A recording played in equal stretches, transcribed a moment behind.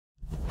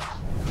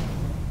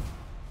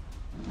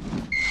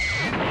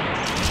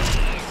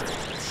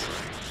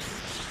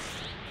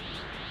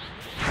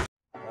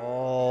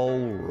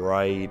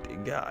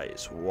Alright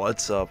guys,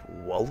 what's up?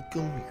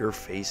 Welcome your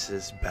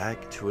faces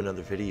back to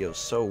another video.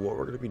 So what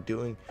we're going to be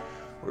doing,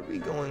 we're going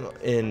to be going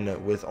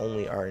in with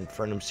only our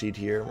Inferno seed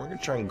here. We're going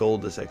to try and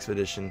gold this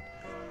Expedition.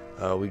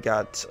 We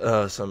got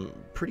some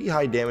pretty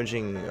high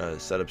damaging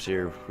setups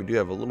here. We do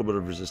have a little bit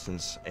of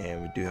resistance,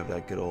 and we do have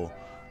that good old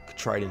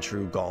tried and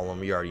true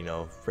golem. You already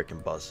know,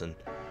 freaking bussin'.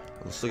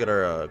 Let's look at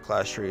our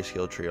class tree,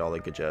 skill tree, all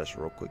that good jazz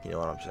real quick. You know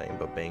what I'm saying?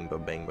 Ba-bang,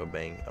 ba-bang,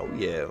 ba-bang. Oh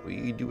yeah,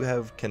 we do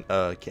have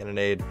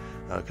cannonade,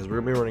 because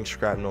we're going to be running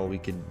shrapnel. We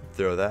could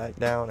throw that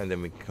down, and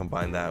then we can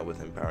combine that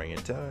with empowering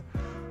antenna.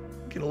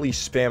 We can at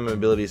least spam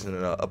abilities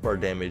and up our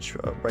damage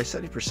by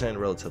 70%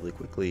 relatively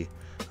quickly.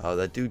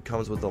 That dude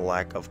comes with a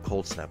lack of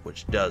cold snap,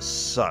 which does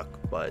suck,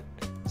 but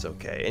it's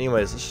okay.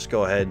 Anyways, let's just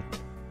go ahead.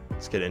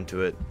 Let's get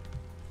into it.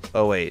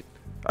 Oh wait,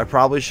 I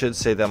probably should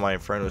say that my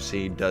Inferno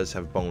seed does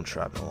have bone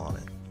shrapnel on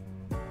it.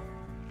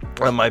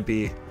 That might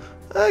be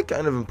kind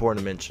of important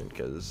to mention,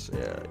 because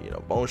yeah, you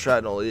know, bone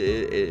shrapnel,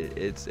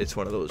 it's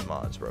one of those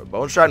mods, bro.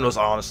 Bone shrapnel is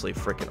honestly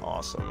freaking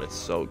awesome. It's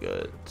so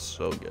good. It's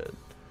so good.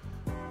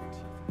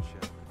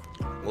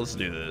 Let's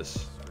do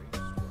this.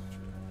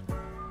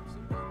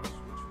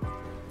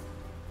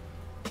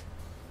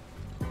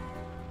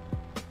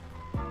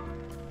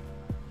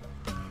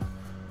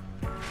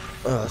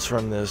 Let's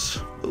run this.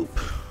 Boop.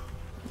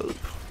 Boop.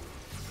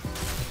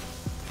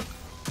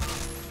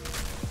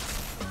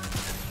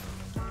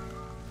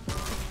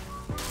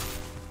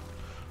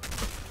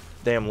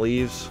 Damn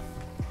leaves.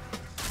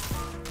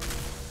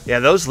 Yeah,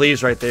 those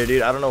leaves right there,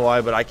 dude. I don't know why,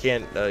 but I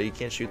can't. You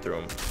can't shoot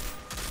through them.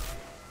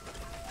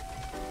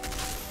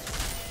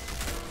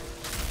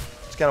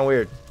 It's kind of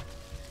weird.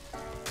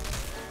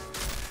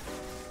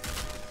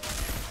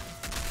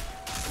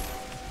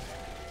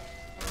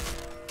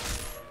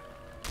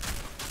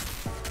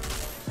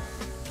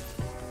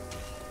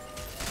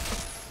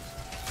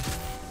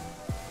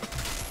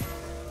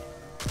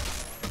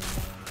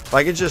 If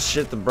I could just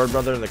shit the bird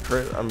brother in the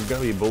crit, I'm gonna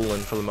be booling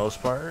for the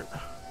most part.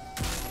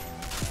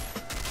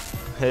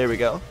 Here we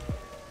go.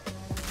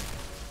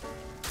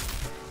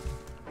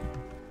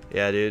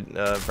 Yeah, dude,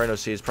 Inferno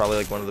C is probably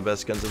like one of the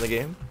best guns in the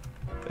game.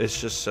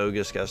 It's just so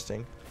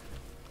disgusting.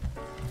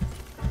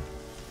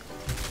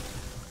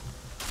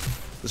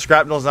 The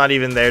shrapnel's not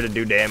even there to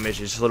do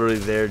damage. It's literally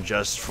there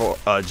just for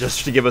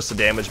just to give us the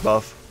damage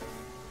buff.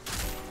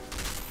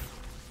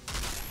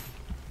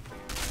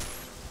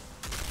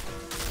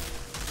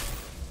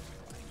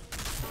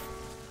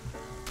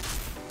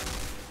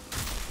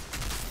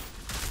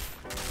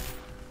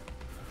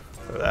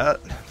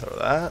 Throw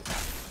that.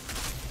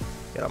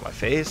 Get out my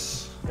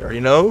face. You already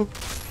know.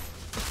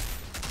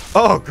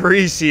 Oh,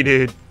 greasy,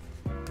 dude.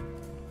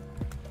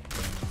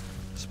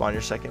 Spawn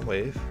your second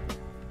wave.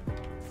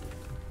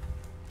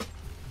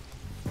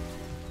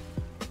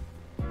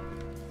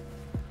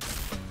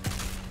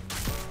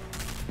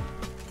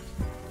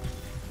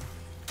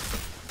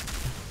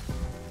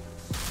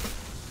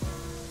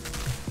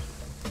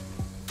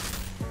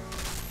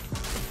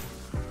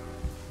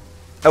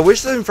 I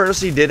wish the Inferno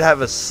C did have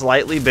a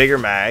slightly bigger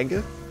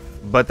mag,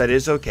 but that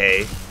is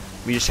okay.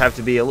 We just have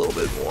to be a little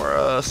bit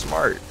more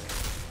smart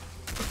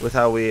with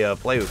how we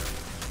play. You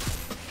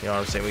know what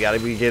I'm saying? We got to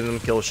be getting them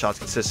kill shots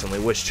consistently,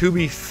 which, to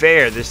be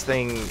fair, this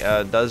thing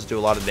does do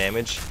a lot of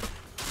damage,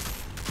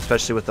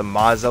 especially with the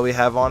mods that we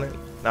have on it.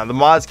 Now, the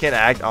mods can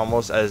act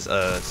almost as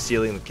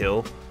sealing the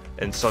kill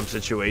in some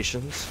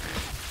situations,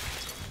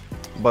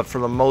 but for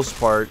the most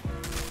part,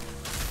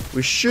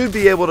 we should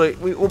be able to.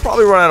 We'll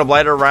probably run out of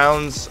blighter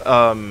rounds.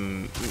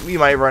 We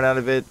might run out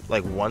of it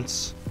like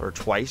once or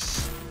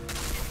twice,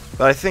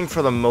 but I think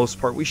for the most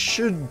part we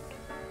should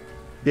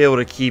be able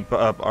to keep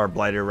up our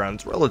blighter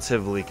rounds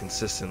relatively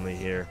consistently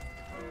here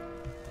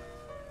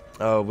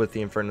with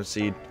the Inferno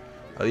seed.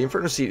 The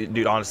Inferno seed,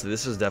 dude, honestly,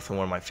 this is definitely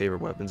one of my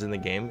favorite weapons in the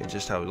game. It's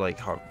just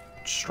how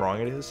strong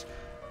it is.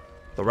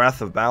 The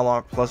Wrath of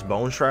Balok plus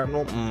bone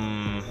shrapnel.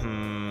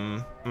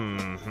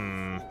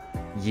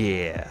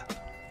 Yeah.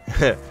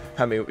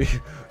 I mean,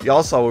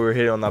 y'all saw we were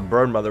hitting on that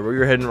bird mother. We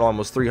were hitting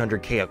almost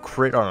 300k a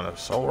crit on an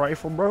assault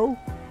rifle, bro.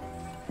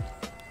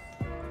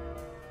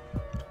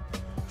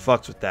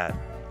 Fucks with that.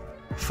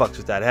 Fucks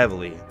with that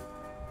heavily.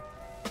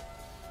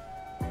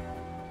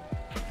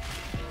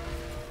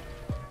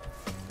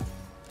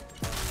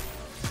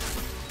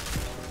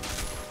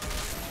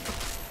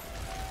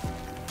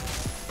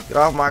 Get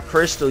off my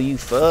crystal, you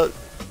fuck.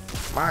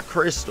 My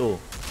crystal.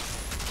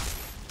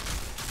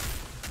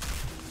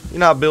 You're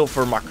not built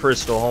for my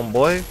crystal,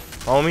 homeboy.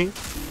 Homie.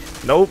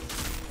 Nope.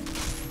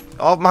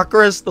 Off my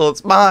crystal.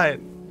 It's mine.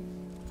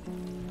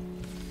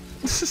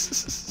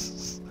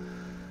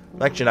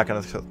 I'm actually not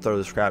going to throw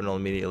the shrapnel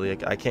immediately.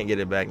 I can't get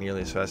it back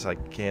nearly as fast as I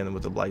can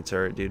with the blight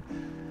turret, dude.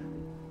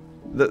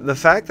 The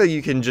fact that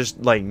you can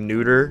just, like,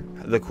 neuter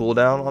the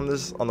cooldown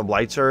on the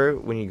blight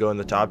turret when you go in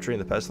the top tree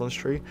and the pestilence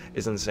tree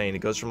is insane. It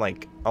goes from,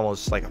 like,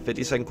 almost like a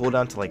 50-second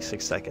cooldown to, like,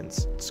 6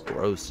 seconds. It's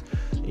gross.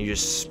 And you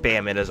just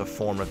spam it as a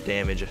form of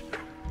damage.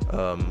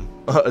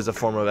 As a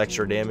form of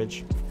extra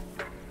damage.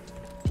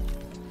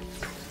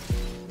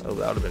 Oh,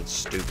 that would have been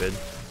stupid.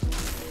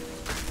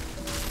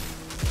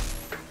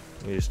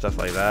 You do stuff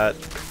like that.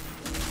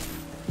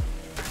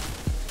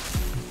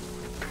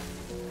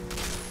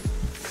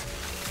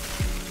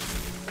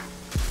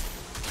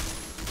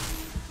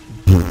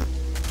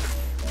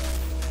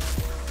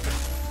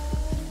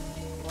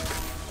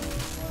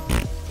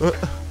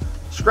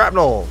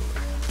 Scrapnel.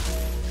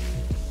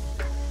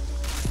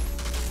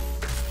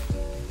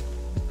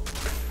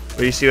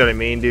 But you see what I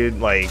mean, dude?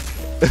 Like,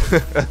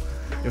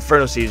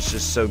 Inferno Siege is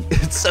just so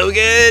it's so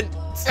good,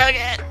 so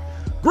good.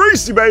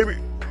 Greasy, baby.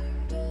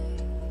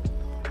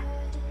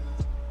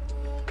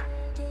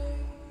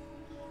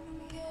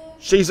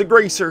 She's a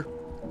greaser.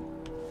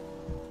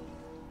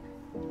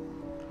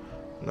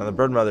 Now the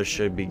bird mother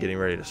should be getting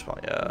ready to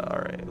spawn. Yeah, all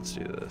right, let's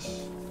do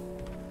this.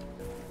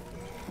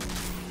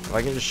 If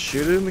I can just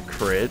shoot it in the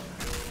crit.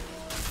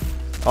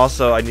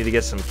 Also, I need to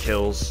get some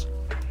kills.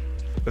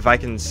 If I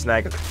can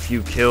snag a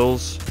few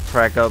kills,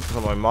 crack up some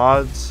of my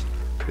mods,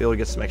 be able to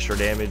get some extra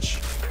damage.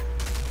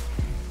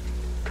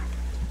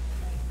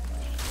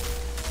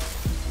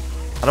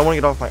 I don't want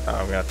to get off my... Oh,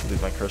 I'm gonna have to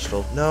lose my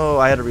crystal. No,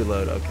 I had to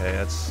reload. Okay,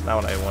 that's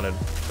not what I wanted.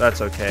 That's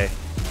okay.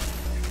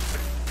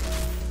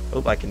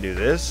 Oh, I can do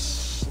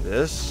this.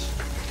 This.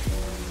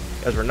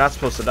 Guys, we're not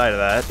supposed to die to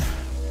that.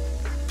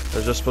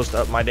 They're just supposed to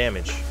up my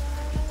damage.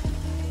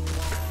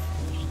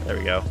 There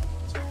we go.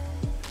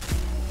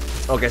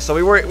 Okay, so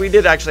we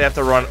did actually have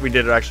to run. We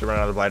did actually run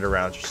out of glider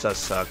rounds, which does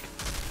suck.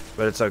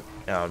 But it's okay.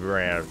 Oh, we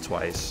ran out of it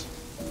twice.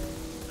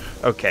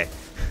 Okay.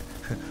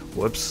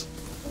 Whoops.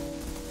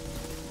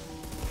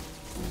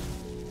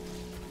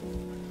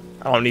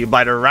 I don't need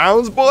glider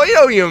rounds, boy. It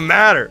don't even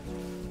matter.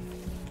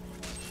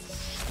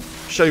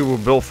 Show you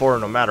what built for,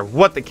 no matter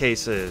what the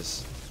case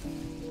is.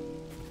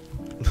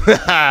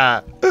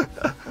 Let's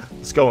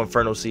go,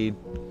 Inferno Seed.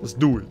 Let's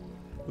do it.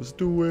 Let's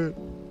do it.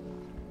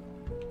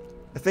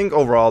 I think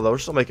overall, though, we're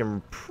still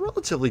making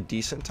relatively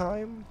decent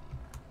time.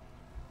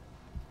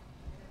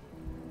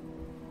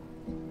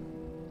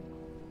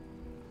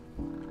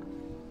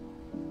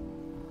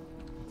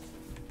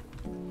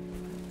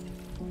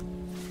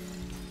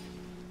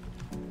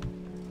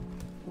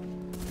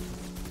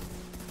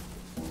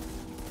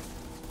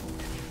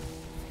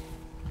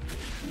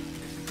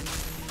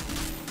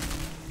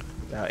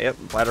 Now, yep,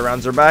 glider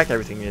rounds are back.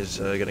 Everything is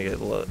going to get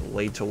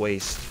laid to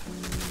waste.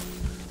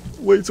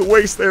 Laid to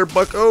waste there,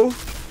 bucko.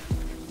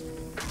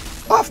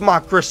 Off my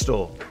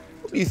crystal.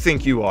 What do you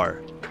think you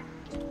are?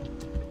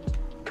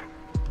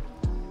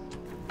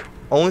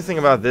 Only thing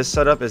about this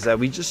setup is that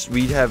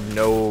we have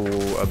no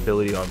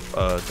ability on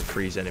to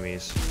freeze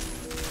enemies.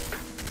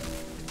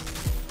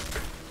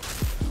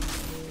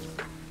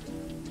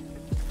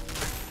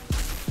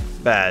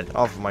 Bad.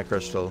 Off of my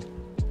crystal.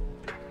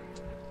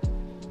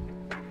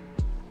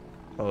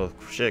 Oh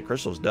shit,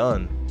 crystal's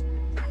done.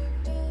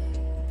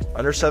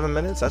 Under 7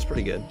 minutes? That's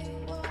pretty good.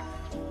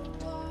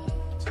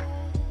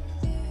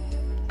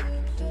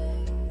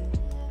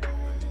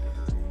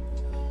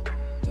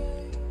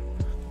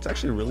 It's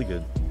actually really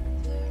good.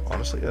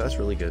 Honestly, yeah, that's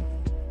really good.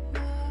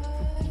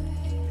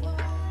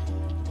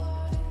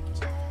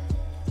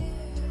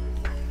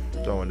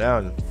 Going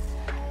down.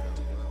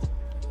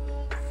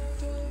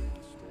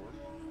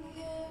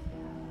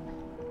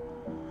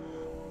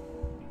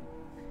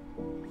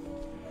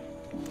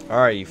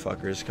 Alright, you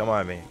fuckers, come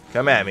on me.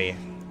 Come at me.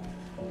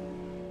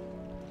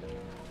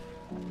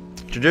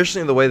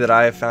 Traditionally, the way that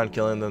I have found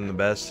killing them the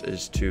best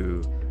is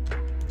to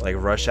like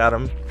rush at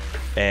them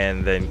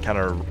and then kind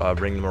of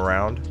bring them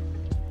around.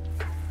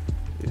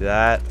 Do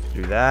that,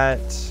 do that.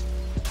 If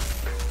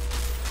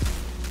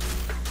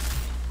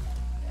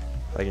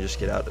I can just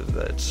get out of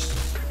that.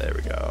 There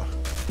we go.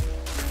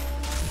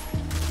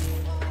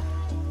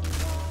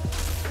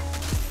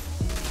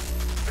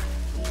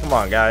 Come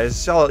on,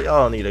 guys. Y'all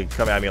don't need to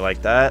come at me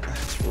like that.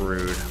 It's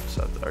rude. Let's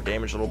up our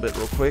damage a little bit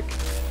real quick.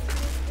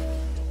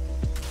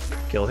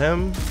 Kill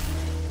him.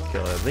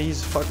 Kill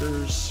these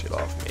fuckers. Get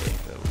off me.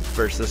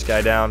 Burst this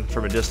guy down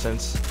from a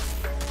distance.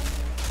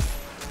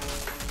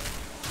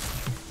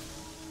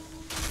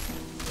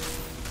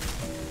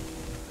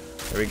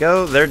 There we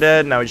go. They're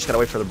dead. Now we just gotta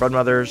wait for the blood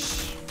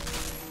mothers.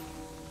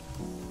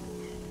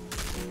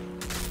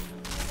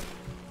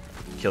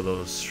 Kill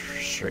those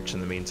Strix in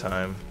the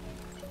meantime.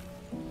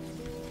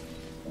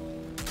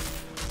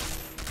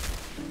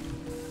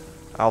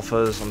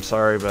 Alphas, I'm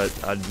sorry, but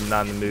I'm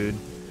not in the mood.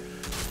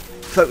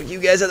 Fuck with you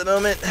guys at the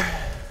moment.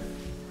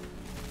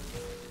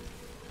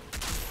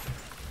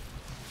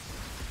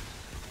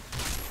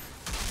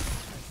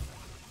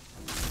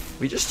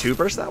 We just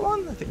two-burst that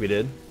one? I think we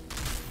did.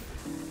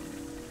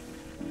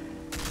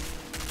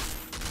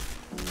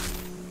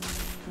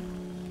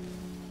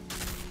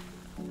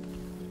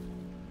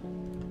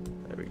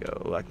 There we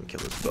go. I can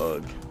kill this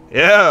bug.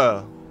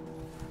 Yeah!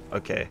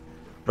 Okay.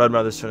 Blood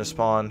Mother's gonna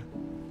spawn.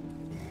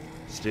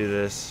 Let's do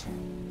this.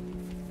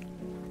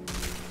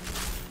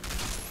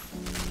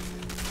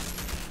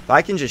 If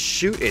I can just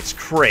shoot, it's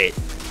crit.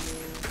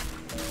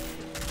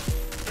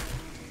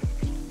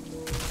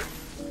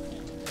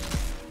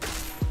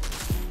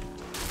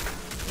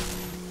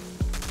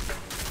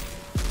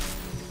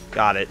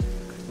 Got it.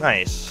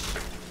 Nice.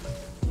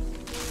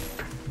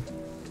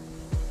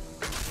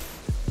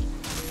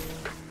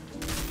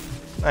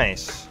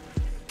 Nice.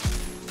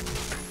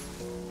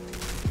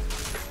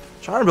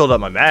 Trying to build up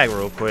my mag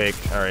real quick.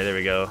 Alright, there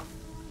we go.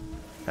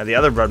 Now the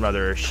other blood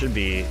mother should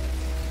be...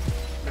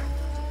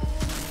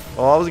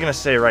 Well, I was gonna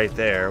say right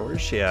there.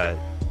 Where's she at?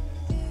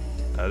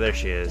 Oh, there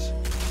she is.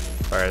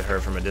 Fired her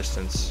from a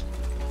distance.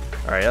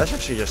 Alright, let's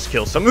actually just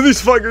kill some of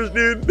these fuckers,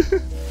 dude.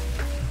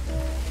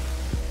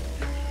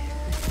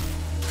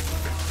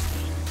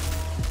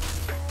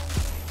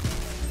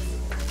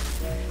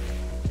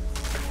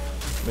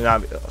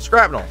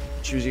 Scrapnel,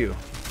 choose you.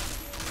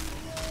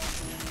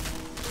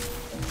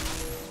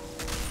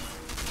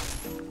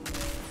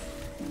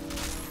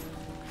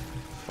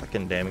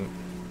 Fucking damning.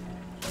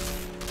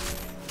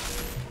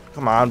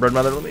 Come on, bread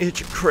mother, let me hit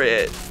your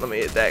crit. Let me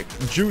hit that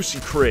juicy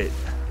crit.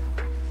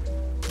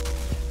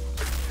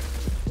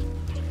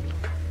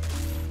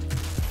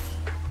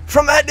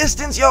 From that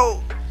distance,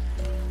 yo!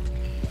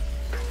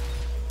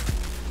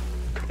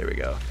 There we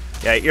go.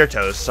 Yeah, you're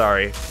toast,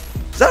 sorry.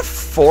 Is that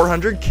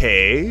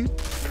 400k?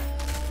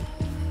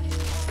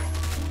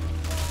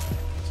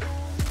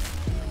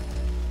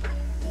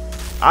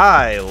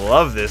 I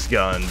love this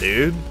gun,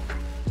 dude.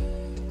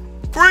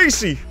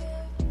 Greasy!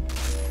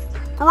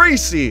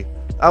 Greasy!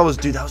 That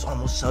was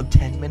almost sub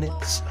 10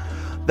 minutes.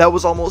 That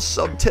was almost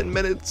sub 10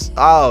 minutes.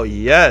 Oh,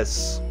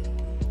 yes.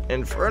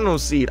 Inferno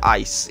Seed,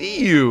 I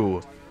see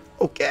you.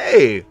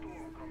 Okay.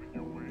 I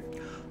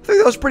think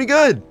that was pretty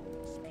good.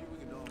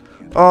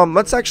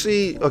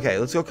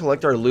 Let's go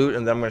collect our loot,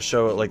 and then I'm going to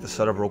show like the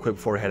setup real quick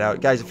before we head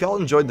out. Guys, if y'all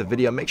enjoyed the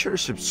video, make sure to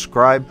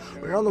subscribe.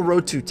 We're on the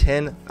road to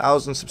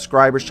 10,000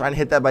 subscribers, trying to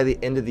hit that by the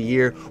end of the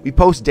year. We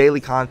post daily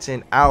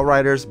content,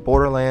 Outriders,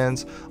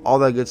 Borderlands, all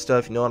that good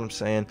stuff, you know what I'm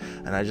saying?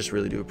 And I just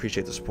really do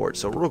appreciate the support.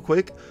 So real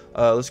quick,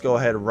 let's go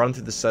ahead and run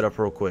through the setup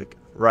real quick,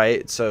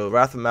 right? So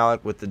Wrath of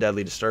Malik with the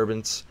Deadly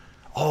Disturbance.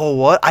 Oh,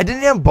 what? I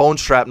didn't have Bone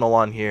Shrapnel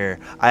on here.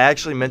 I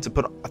actually meant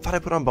to I thought I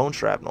put on Bone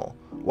Shrapnel.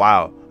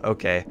 Wow,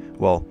 okay,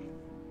 well,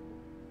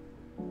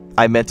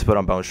 I meant to put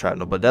on Bone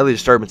Shrapnel, but Deadly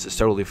Disturbance is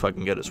totally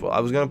fucking good as well.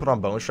 I was going to put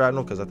on Bone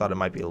Shrapnel because I thought it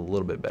might be a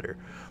little bit better.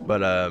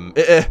 But,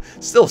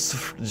 still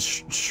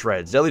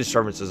shreds. Deadly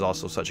Disturbance is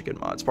also such a good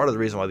mod. It's part of the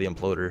reason why the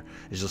Imploder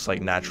is just,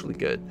 like, naturally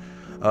good.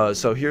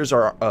 So here's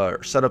our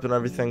setup and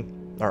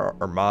everything.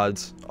 Our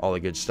mods, all the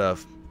good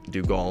stuff.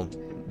 Dugall,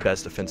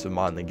 best defensive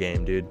mod in the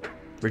game, dude.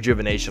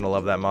 Rejuvenation, I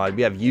love that mod.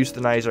 We have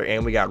Euthanizer,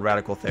 and we got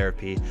Radical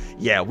Therapy.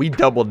 Yeah, we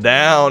doubled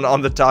down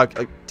on the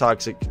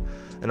toxic...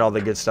 and all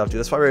the good stuff, dude.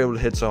 That's why we're able to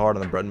hit so hard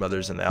on the bread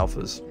mothers and the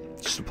alphas.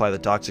 Just apply the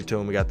toxic to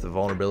them. We got the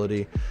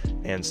vulnerability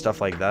and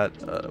stuff like that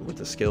with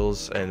the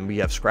skills. And we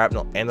have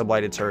Scrapnel and the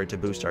Blighted Turret to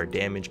boost our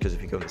damage, because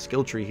if you go in the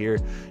skill tree here,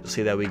 you'll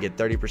see that we get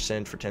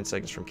 30% for 10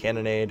 seconds from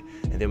Cannonade,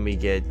 and then we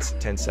get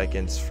 10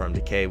 seconds from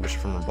Decay, which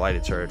is from the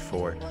Blighted Turret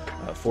for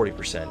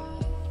 40%.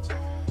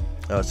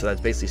 So that's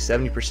basically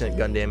 70%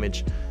 gun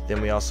damage.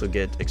 Then we also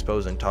get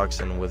Expose and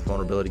Toxin with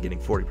vulnerability getting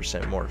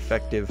 40% more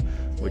effective,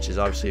 which is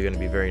obviously going to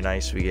be very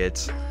nice. We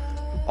get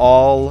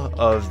all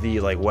of the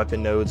like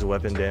weapon nodes,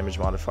 weapon damage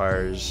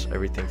modifiers,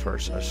 everything for our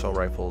assault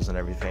rifles and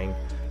everything.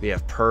 We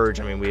have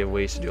Purge. I mean, we have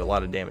ways to do a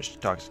lot of damage to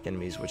toxic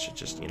enemies, which is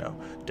just, you know,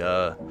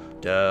 duh,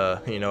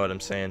 you know what I'm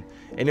saying.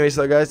 Anyways,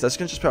 though, guys, that's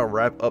gonna just about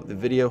wrap up the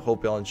video.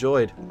 Hope y'all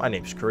enjoyed. My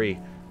name's Kree,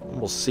 and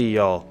we'll see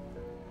y'all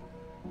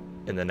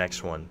in the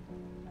next one.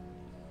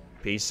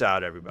 Peace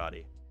out,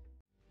 everybody.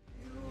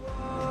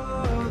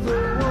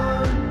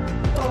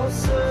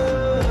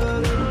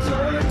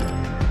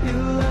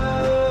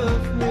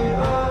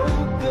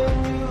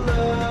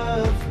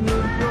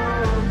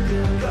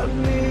 Got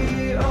me